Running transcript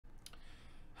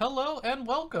Hello and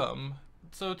welcome!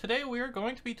 So today we are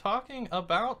going to be talking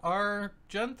about our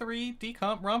Gen 3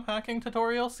 Decomp ROM hacking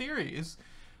tutorial series.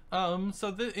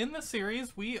 In this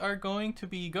series we are going to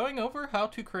be going over how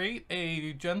to create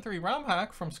a Gen 3 ROM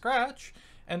hack from scratch,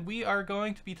 and we are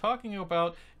going to be talking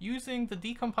about using the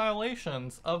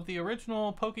decompilations of the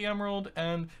original Poke-Emerald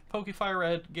and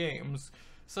Poke-Fire-Red games.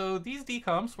 So these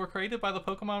decomps were created by the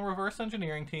Pokemon reverse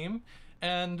engineering team,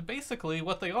 and basically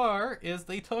what they are is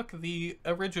they took the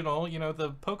original, the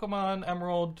Pokemon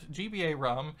Emerald GBA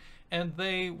ROM, and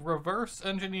they reverse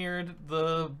engineered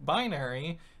the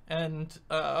binary and,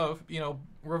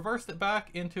 reversed it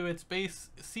back into its base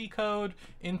C code,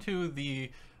 into the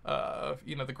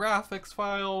graphics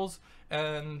files,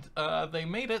 and they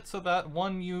made it so that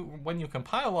when you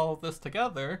compile all of this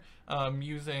together,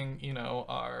 using,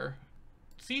 our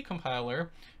C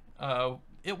compiler,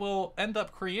 it will end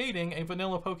up creating a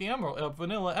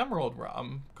vanilla Emerald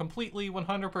ROM, completely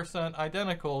 100%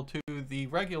 identical to the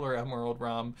regular Emerald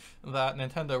ROM that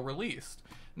Nintendo released.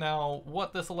 Now,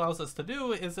 what this allows us to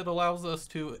do is it allows us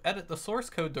to edit the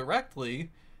source code directly,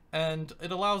 and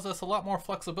it allows us a lot more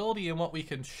flexibility in what we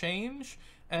can change,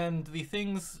 and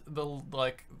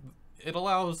it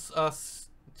allows us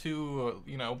to,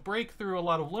 break through a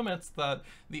lot of limits that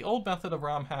the old method of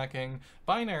ROM hacking,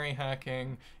 binary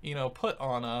hacking, put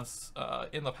on us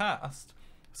in the past.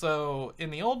 So in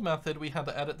the old method, we had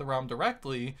to edit the ROM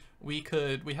directly. We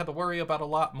had to worry about a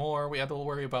lot more. We had to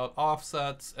worry about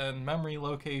offsets and memory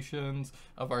locations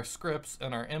of our scripts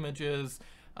and our images.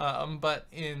 But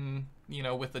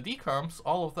with the decomps,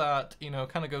 all of that,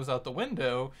 kind of goes out the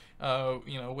window,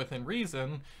 within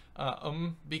reason,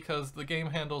 because the game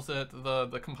handles it,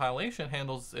 the compilation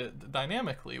handles it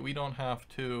dynamically. We don't have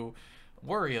to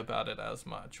worry about it as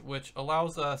much, which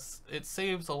allows us, it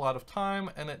saves a lot of time,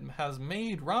 and it has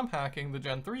made ROM hacking the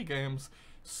Gen 3 games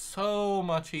so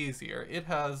much easier. It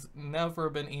has never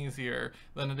been easier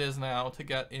than it is now to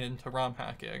get into ROM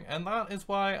hacking, and that is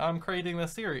why I'm creating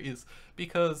this series,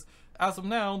 because as of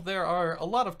now there are a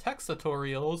lot of text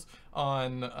tutorials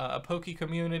on Poke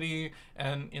Community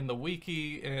and in the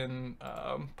wiki in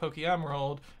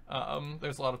Poke-Emerald.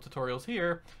 There's a lot of tutorials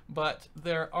here, but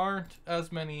there aren't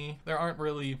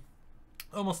really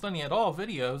almost any at all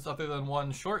videos other than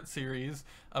one short series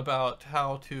about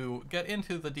how to get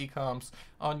into the decomps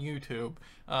on YouTube.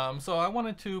 So I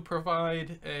wanted to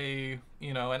provide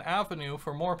an avenue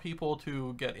for more people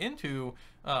to get into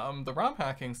the ROM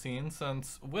hacking scene,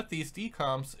 since with these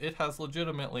decomps it has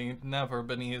legitimately never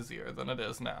been easier than it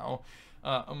is now.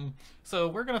 So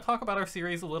we're going to talk about our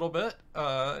series a little bit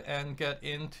and get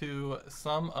into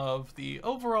some of the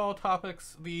overall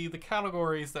topics, the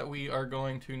categories that we are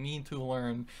going to need to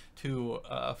learn to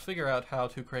figure out how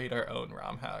to create our own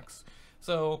ROM hacks.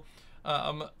 So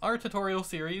our tutorial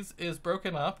series is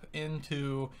broken up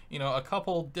into, a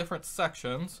couple different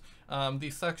sections.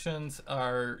 These sections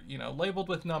are, labeled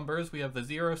with numbers. We have the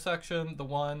 0 section, the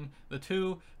 1, the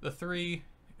 2, the 3,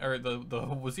 or the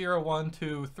 0, 1,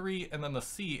 2, 3, and then the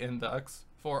C index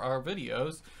for our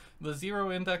videos. The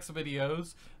 0 index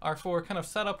videos are for kind of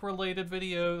setup related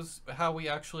videos, how we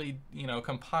actually,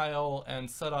 compile and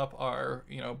set up our,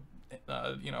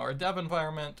 our dev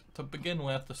environment to begin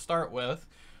with, to start with.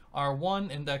 Our 1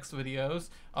 index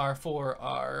videos are for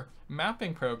our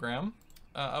mapping program,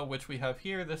 which we have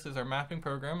here. This is our mapping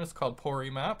program. It's called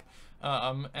PoriMap.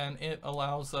 And it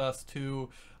allows us to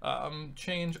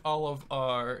change all of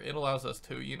it allows us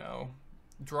to,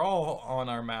 draw on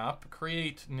our map,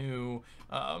 create new,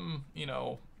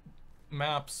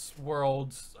 maps,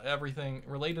 worlds, everything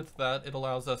related to that. It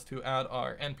allows us to add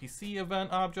our NPC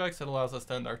event objects. It allows us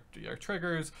to add our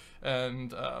triggers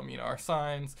and, our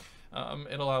signs.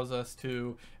 It allows us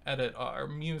to edit our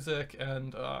music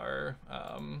and our,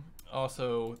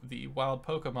 also the wild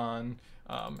Pokemon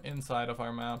inside of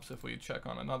our maps. If we check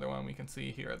on another one, we can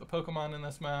see here the Pokemon in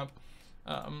this map.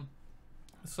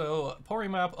 So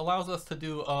PoriMap allows us to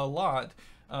do a lot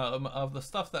of the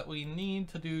stuff that we need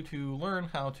to do to learn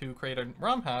how to create a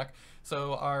ROM hack.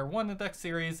 So our 1 index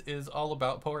series is all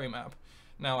about PoriMap.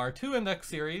 Now our 2 index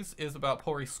series is about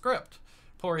PoriScript.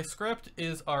 PoriScript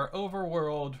is our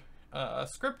overworld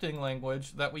scripting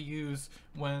language that we use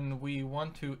when we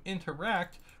want to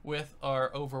interact with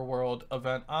our overworld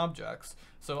event objects.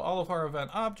 So all of our event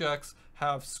objects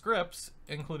have scripts,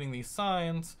 including these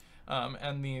signs,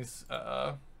 and these,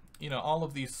 all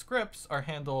of these scripts are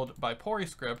handled by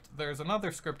PoriScript. There's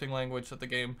another scripting language that the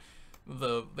game,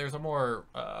 there's a more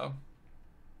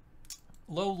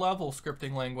low-level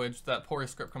scripting language that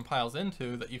PoriScript compiles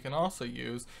into that you can also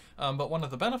use. But one of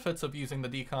the benefits of using the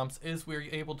decomps is we're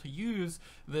able to use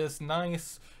this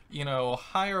nice,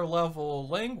 higher level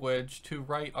language to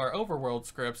write our overworld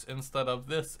scripts instead of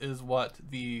this is what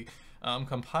the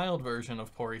compiled version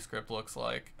of PoriScript looks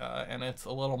like, and it's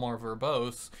a little more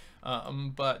verbose.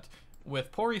 But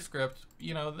with PoriScript,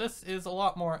 this is a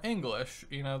lot more English.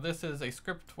 This is a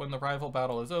script when the rival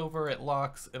battle is over, it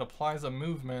locks, it applies a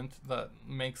movement that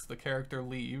makes the character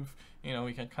leave.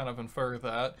 We can kind of infer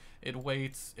that. It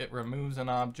waits, it removes an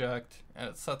object, and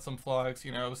it sets some flags.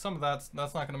 Some of that's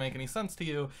not going to make any sense to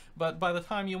you, but by the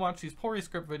time you watch these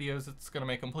PoriScript videos, it's going to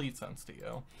make complete sense to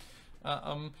you.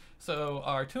 So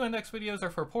our 2 index videos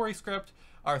are for PoriScript.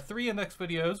 Our 3 index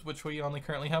videos, which we only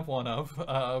currently have one of,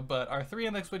 but our 3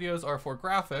 index videos are for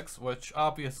graphics, which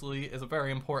obviously is a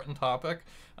very important topic.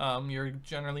 You're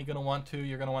generally going to want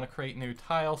to create new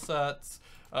tile sets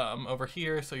over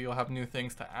here, so you'll have new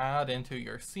things to add into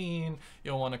your scene.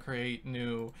 You'll want to create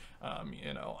new,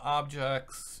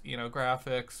 objects,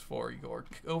 graphics for your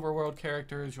overworld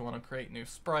characters. You want to create new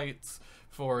sprites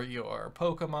for your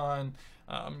Pokemon.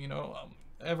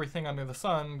 Everything under the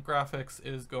sun, graphics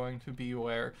is going to be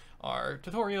where our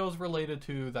tutorials related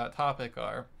to that topic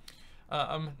are.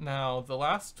 Now, the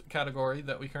last category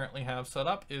that we currently have set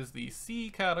up is the C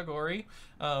category.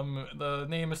 The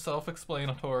name is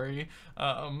self-explanatory.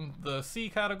 The C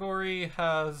category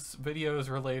has videos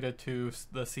related to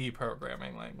the C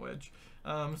programming language.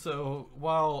 So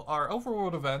while our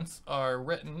overworld events are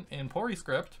written in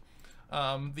PoriScript,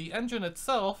 the engine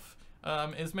itself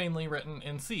is mainly written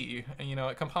in C.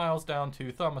 It compiles down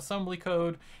to thumb assembly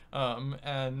code,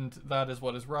 and that is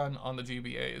what is run on the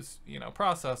GBA's,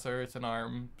 processor. It's an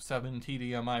ARM 7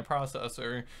 TDMI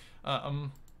processor.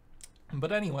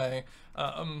 But anyway,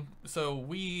 so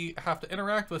we have to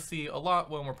interact with C a lot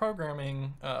when we're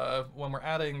programming, when we're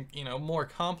adding, more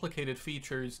complicated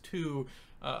features to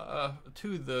the,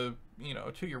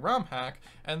 to your ROMhack,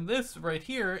 and this right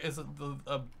here is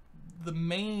the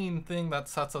main thing that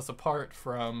sets us apart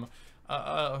from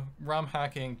ROM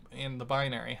hacking in the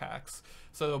binary hacks.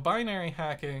 So binary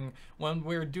hacking, when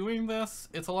we're doing this,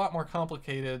 it's a lot more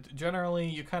complicated. Generally,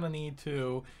 you kind of need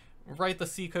to write the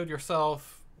C code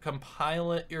yourself,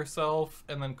 compile it yourself,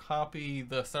 and then copy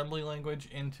the assembly language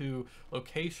into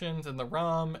locations in the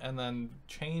ROM, and then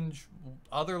change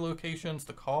other locations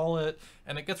to call it,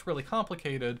 and it gets really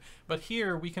complicated. But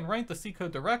here we can write the C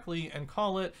code directly and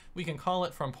call it. We can call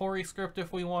it from PoriScript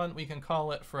if we want. We can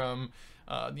call it from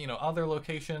other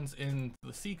locations in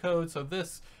the C code. So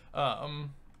this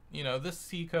this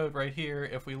C code right here,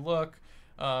 if we look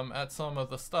at some of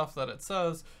the stuff that it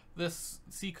says, this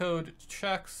C code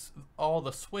checks all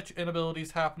the switch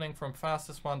inabilities happening from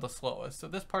fastest one to slowest. So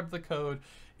this part of the code,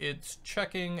 it's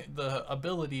checking the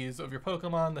abilities of your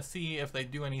Pokemon to see if they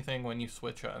do anything when you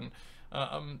switch in.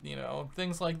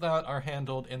 Things like that are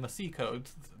handled in the C code.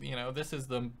 This is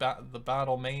the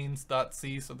battle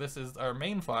mains.c, so this is our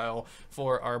main file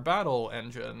for our battle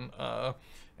engine,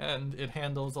 and it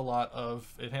handles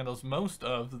most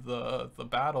of the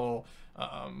battle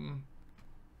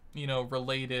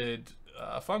related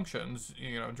functions,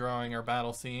 drawing our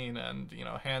battle scene and,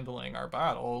 handling our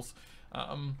battles.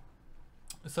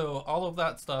 So all of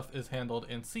that stuff is handled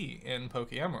in C in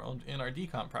PokeEmerald in our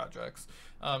decomp projects.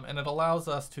 And it allows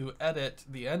us to edit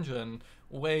the engine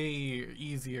way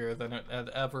easier than it had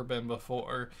ever been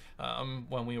before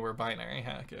when we were binary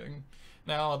hacking.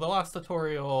 Now, the last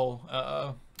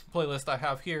tutorial playlist I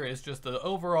have here is just the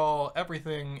overall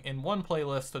everything in one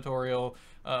playlist tutorial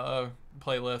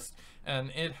playlist,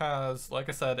 and it has, like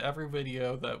I said, every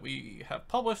video that we have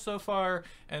published so far,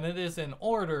 and it is in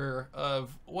order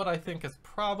of what I think is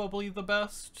probably the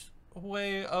best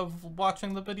way of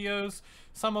watching the videos.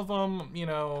 Some of them,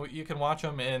 you can watch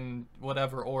them in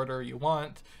whatever order you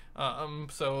want.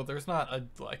 So there's not a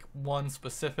one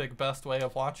specific best way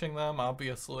of watching them.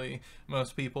 Obviously,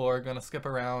 most people are going to skip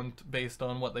around based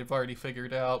on what they've already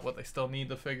figured out, what they still need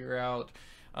to figure out.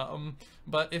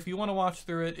 But if you want to watch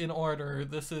through it in order,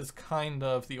 this is kind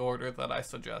of the order that I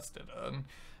suggested.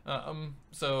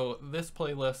 So this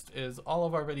playlist is all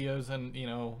of our videos, and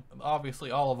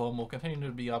obviously all of them will continue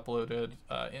to be uploaded,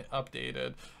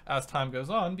 updated as time goes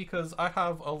on, because I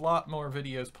have a lot more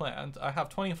videos planned. I have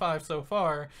 25 so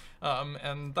far,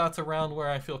 and that's around where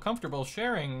I feel comfortable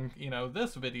sharing,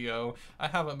 this video. I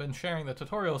haven't been sharing the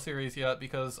tutorial series yet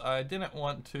because I didn't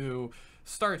want to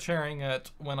start sharing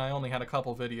it when I only had a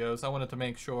couple videos. I wanted to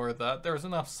make sure that there was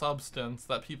enough substance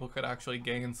that people could actually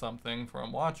gain something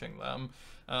from watching them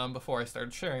before I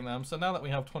started sharing them. So now that we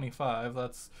have 25,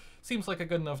 that seems like a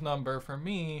good enough number for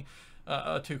me.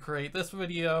 to create this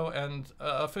video and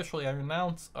officially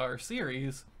announce our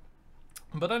series.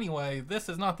 But anyway, this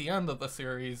is not the end of the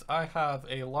series. I have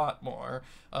a lot more.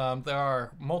 There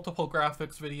are multiple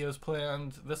graphics videos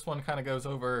planned. This one kind of goes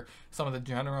over some of the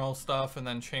general stuff and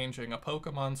then changing a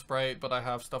Pokemon sprite, but I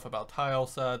have stuff about tile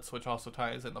sets, which also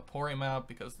ties into Porimap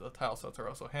because the tile sets are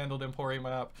also handled in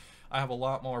Porimap. I have a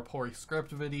lot more Pori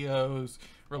script videos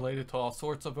related to all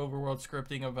sorts of overworld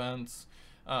scripting events.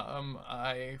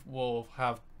 I will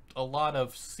have a lot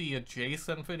of C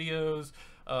adjacent videos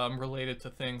related to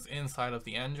things inside of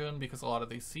the engine, because a lot of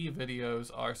these C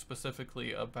videos are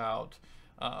specifically about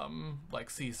like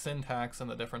C syntax and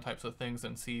the different types of things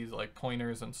in C, like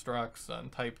pointers and structs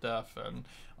and type def and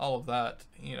all of that,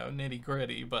 you know, nitty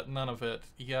gritty, but none of it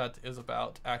yet is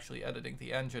about actually editing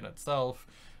the engine itself.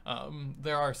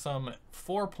 There are some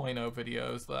 4.0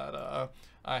 videos that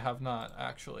I have not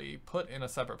actually put in a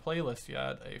separate playlist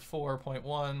yet. A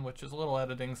 4.1, which is a little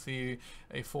editing C,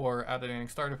 a 4 editing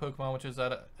starter Pokemon, which is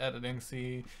editing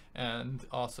C, and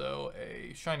also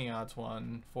a Shiny Odds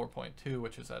one, 4.2,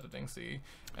 which is editing C.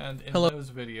 And in those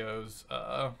videos,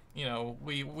 you know,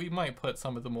 we might put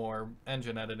some of the more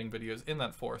engine editing videos in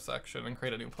that 4 section and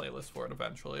create a new playlist for it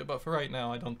eventually, but for right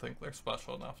now I don't think they're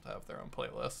special enough to have their own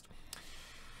playlist.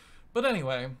 But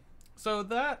anyway, so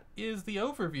that is the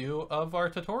overview of our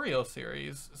tutorial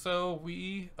series. So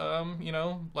we, you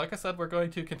know, like I said, we're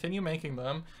going to continue making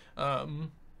them.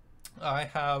 I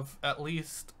have at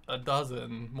least a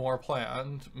dozen more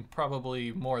planned,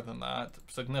 probably more than that,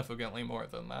 significantly more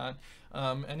than that,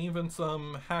 and even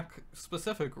some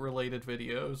hack-specific related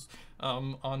videos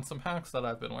on some hacks that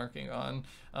I've been working on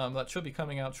that should be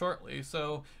coming out shortly.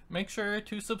 So make sure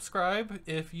to subscribe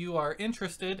if you are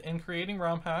interested in creating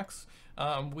ROM hacks.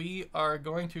 We are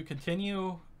going to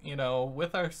continue, you know,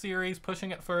 with our series,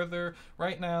 pushing it further.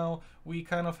 Right now, we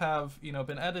kind of have, you know,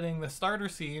 been editing the starter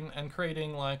scene and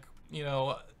creating, like, you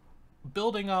know,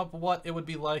 building up what it would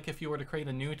be like if you were to create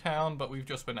a new town, but we've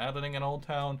just been editing an old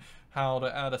town, how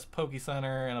to add a Poke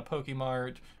Center and a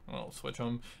Pokemart, we'll switch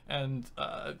them, and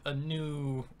a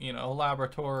new, you know,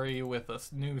 laboratory with a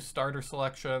new starter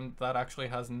selection that actually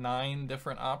has 9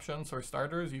 different options for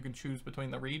starters. You can choose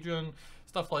between the region,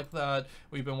 stuff like that.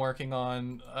 We've been working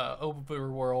on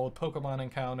overworld Pokemon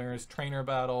encounters, trainer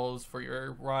battles for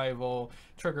your rival,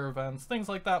 trigger events, things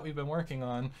like that we've been working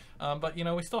on. But, you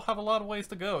know, we still have a lot of ways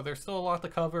to go. There's still a lot to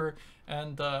cover,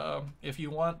 and if you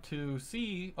want to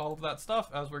see all of that stuff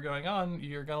as we're going on,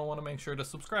 you're going to want to make sure to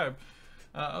subscribe.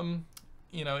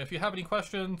 You know, if you have any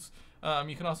questions,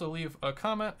 you can also leave a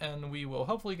comment and we will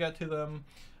hopefully get to them.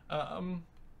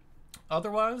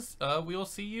 Otherwise, we will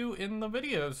see you in the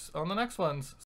videos on the next ones.